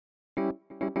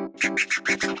Thank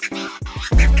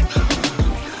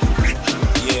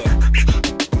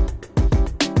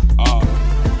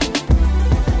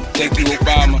you,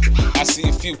 Obama. I see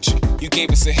a future. You gave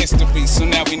us a history, so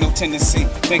now we know Tennessee.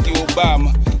 Thank you,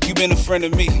 Obama. You've been a friend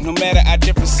of me. No matter our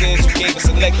differences, you gave us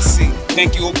a legacy.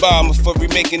 Thank you, Obama, for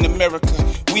remaking America.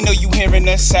 We know you hearing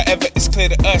us, however, it's clear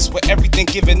to us what everything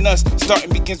given us.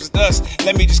 Starting begins with us.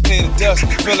 Let me just clear the dust.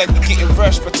 Feel like we're getting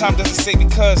rushed, but time doesn't say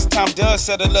because. Time does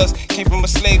settle us. Came from a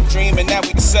slave dream, and now we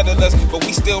can settle us. But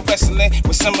we still wrestling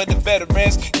with some of the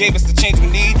veterans. Gave us the change we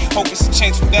need. Hope it's a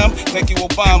change for them. Thank you,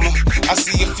 Obama. I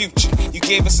see a future. You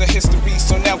gave us a history,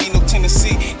 so now we know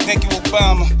Tennessee. Thank you,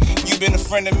 Obama. You've been a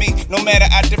friend of me. No matter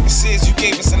our differences, you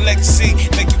gave us a legacy.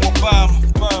 Thank you, Obama.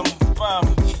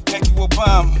 Thank you,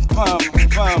 Obama.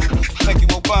 Thank you,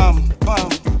 Obama.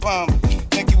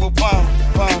 Thank you, Obama.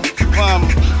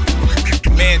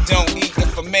 Man don't eat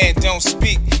if a man don't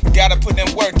speak. Gotta put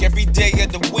in work every day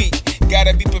of the week.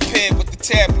 Gotta be prepared with the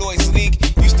tabloids leak.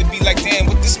 Used to be like, damn,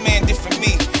 what this man did for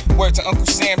me. Word to Uncle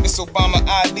Sam, this Obama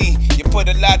Ali. You put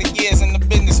a lot of years in the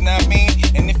business, now I mean.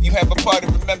 And if you have a party,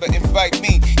 remember, invite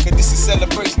me. Cause this is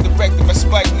celebration directed by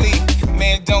Spike Lee.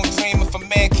 Man don't dream if a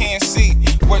man can't see.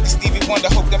 Word to Stevie Wonder,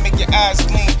 hope that make your eyes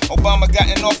gleam. Obama got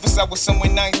in office, I was somewhere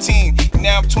 19.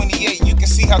 Now I'm 28, you can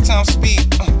see how time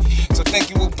speed. So thank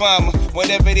you, Obama.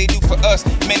 Whatever they do for us,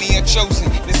 many are chosen.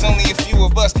 There's only a few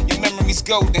of us. Your memory's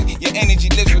golden, your energy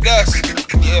lives with us.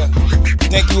 Yeah,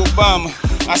 thank you, Obama.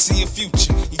 I see a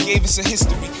future. You gave us a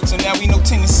history, so now we know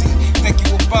Tennessee. Thank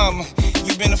you, Obama.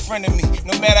 You've been a friend of me.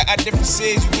 No matter our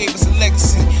differences, you gave us a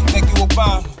legacy. Thank you,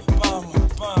 Obama.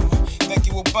 Thank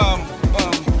you, Obama.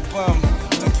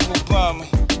 Thank you, Obama.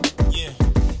 Yeah.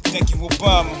 Thank you,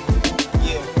 Obama.